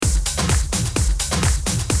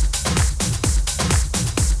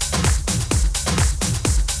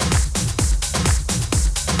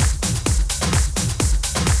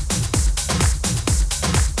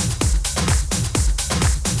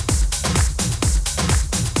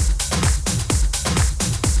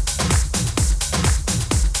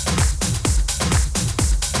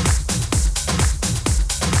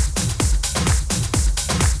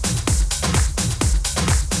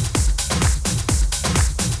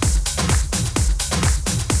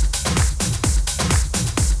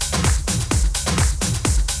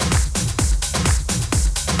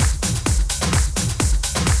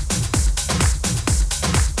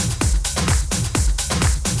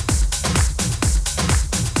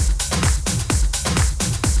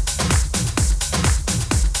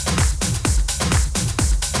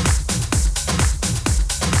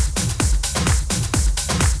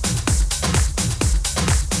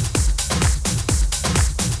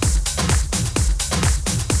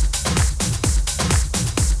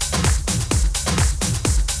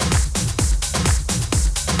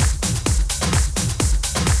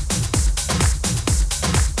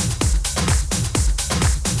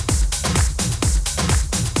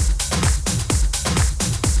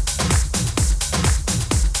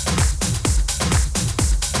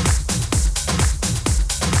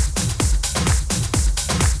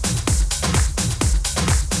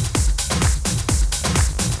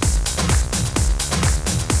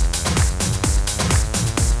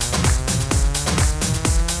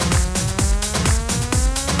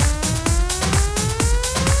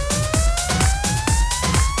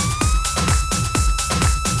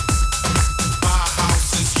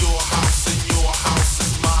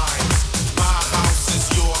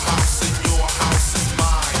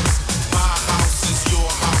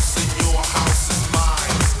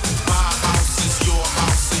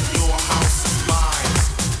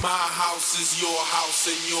My house is your house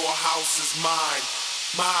and your house is mine.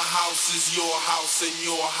 My house is your house and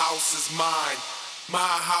your house is mine. My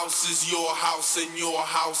house is your house and your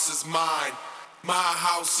house is mine. My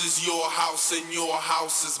house is your house and your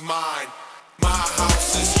house is mine. My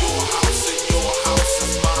house is your house and your house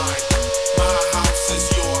is mine. My house is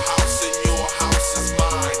your house and your house is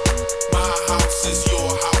mine. My house is your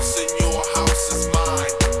house and your house is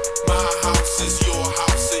mine. My house is your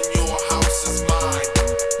house and your house is mine.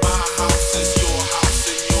 My house is your house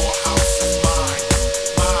and your house is mine.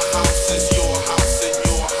 My house is your house and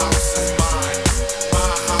your house is mine.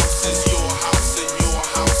 My house is your house and your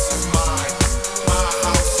house is mine. My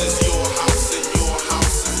house is your house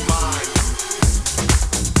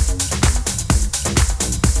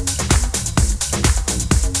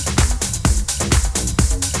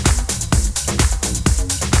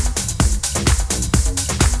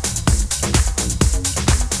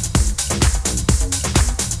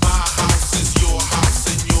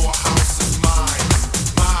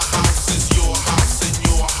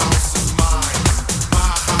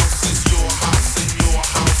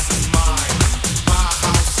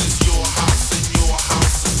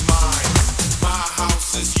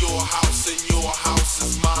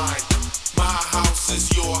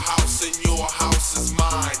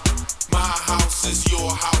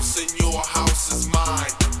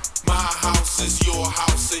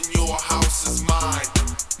and your house is mine.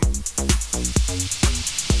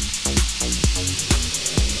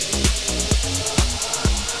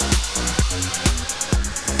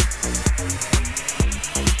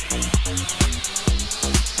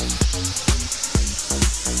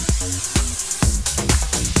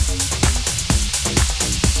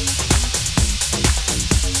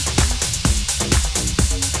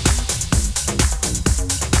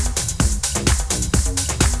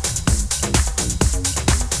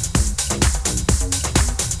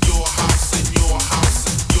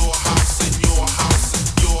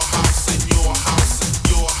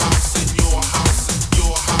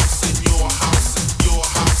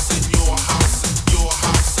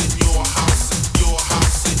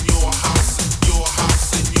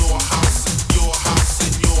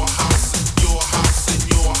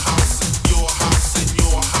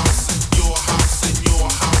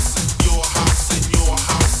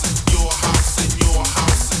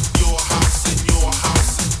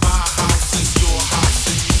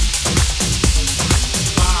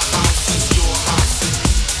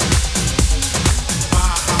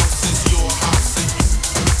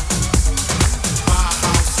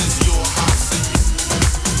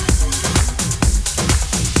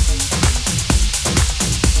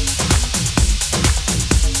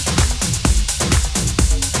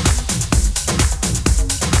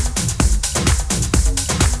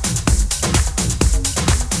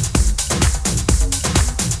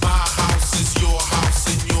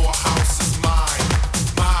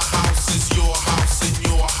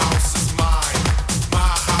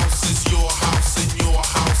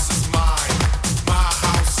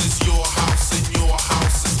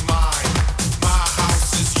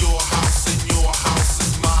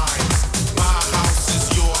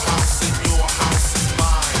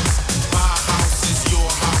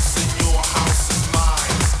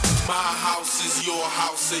 Your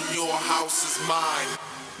house and your house is mine.